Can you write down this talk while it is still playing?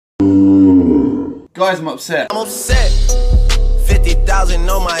Guys, I'm upset. I'm upset. 50,000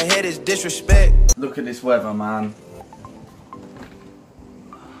 on my head is disrespect. Look at this weather, man.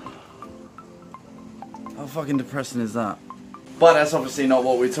 How fucking depressing is that? But that's obviously not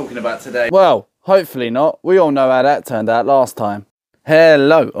what we're talking about today. Well, hopefully not. We all know how that turned out last time.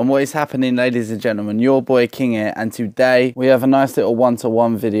 Hello, and what is happening, ladies and gentlemen? Your boy King here, and today we have a nice little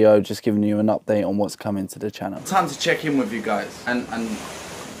one-to-one video just giving you an update on what's coming to the channel. Time to check in with you guys. And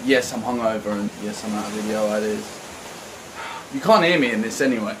yes, I'm hungover, and yes, I'm out of video ideas. You can't hear me in this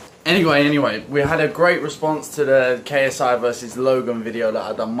anyway. Anyway, we had a great response to the KSI versus Logan video that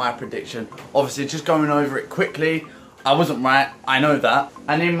I done my prediction. Obviously, just going over it quickly, I wasn't right, I know that.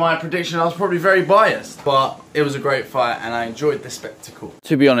 And in my prediction, I was probably very biased. But it was a great fight and I enjoyed the spectacle.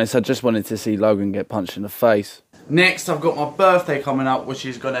 To be honest, I just wanted to see Logan get punched in the face. Next, I've got my birthday coming up, which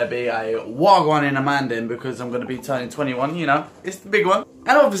is going to be a wagwan in a mandin because I'm going to be turning 21, you know. It's the big one.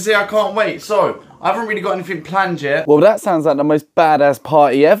 And obviously, I can't wait. So, I haven't really got anything planned yet. Well, that sounds like the most badass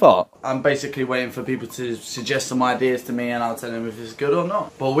party ever. I'm basically waiting for people to suggest some ideas to me and I'll tell them if it's good or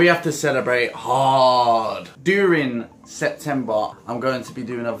not. But we have to celebrate hard. During September, I'm going to be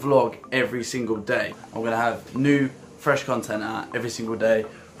doing a vlog every single day. I'm going to have new, fresh content out every single day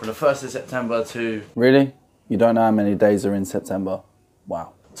from the 1st of September to... Really? You don't know how many days are in September?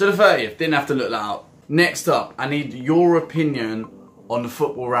 Wow. To the 30th, didn't have to look that up. Next up, I need your opinion on the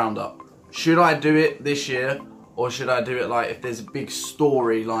football roundup. Should I do it this year, or should I do it like if there's a big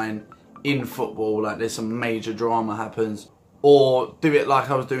storyline in football, like there's some major drama happens, or do it like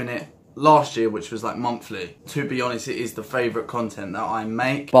I was doing it last year, which was like monthly? To be honest, it is the favourite content that I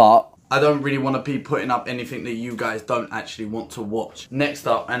make, but I don't really want to be putting up anything that you guys don't actually want to watch. Next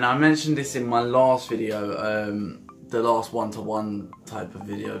up, and I mentioned this in my last video, the last one-to-one type of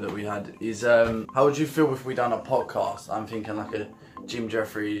video that we had, is how would you feel if we done a podcast? I'm thinking like a Jim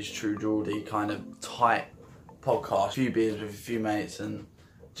Jeffries, True Geordie kind of tight podcast. A few beers with a few mates and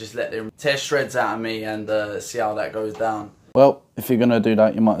just let them tear shreds out of me and see how that goes down. Well, if you're going to do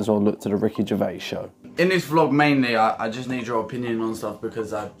that, you might as well look to the Ricky Gervais show. In this vlog mainly, I just need your opinion on stuff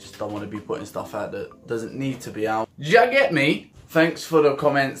because I just don't want to be putting stuff out that doesn't need to be out. Do you get me? Thanks for the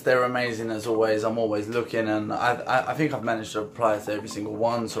comments, they're amazing as always. I'm always looking and I think I've managed to reply to every single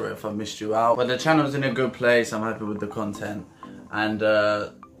one. Sorry if I missed you out. But the channel's in a good place, I'm happy with the content and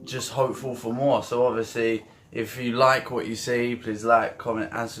just hopeful for more. So obviously, if you like what you see, please like,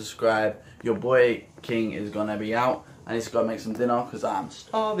 comment and subscribe. Your boy King is gonna be out and he's gonna make some dinner because I'm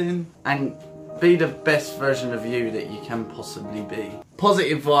starving. And be the best version of you that you can possibly be.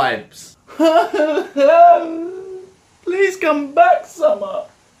 Positive vibes. Please come back, Summer.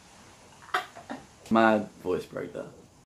 Mad voice break there.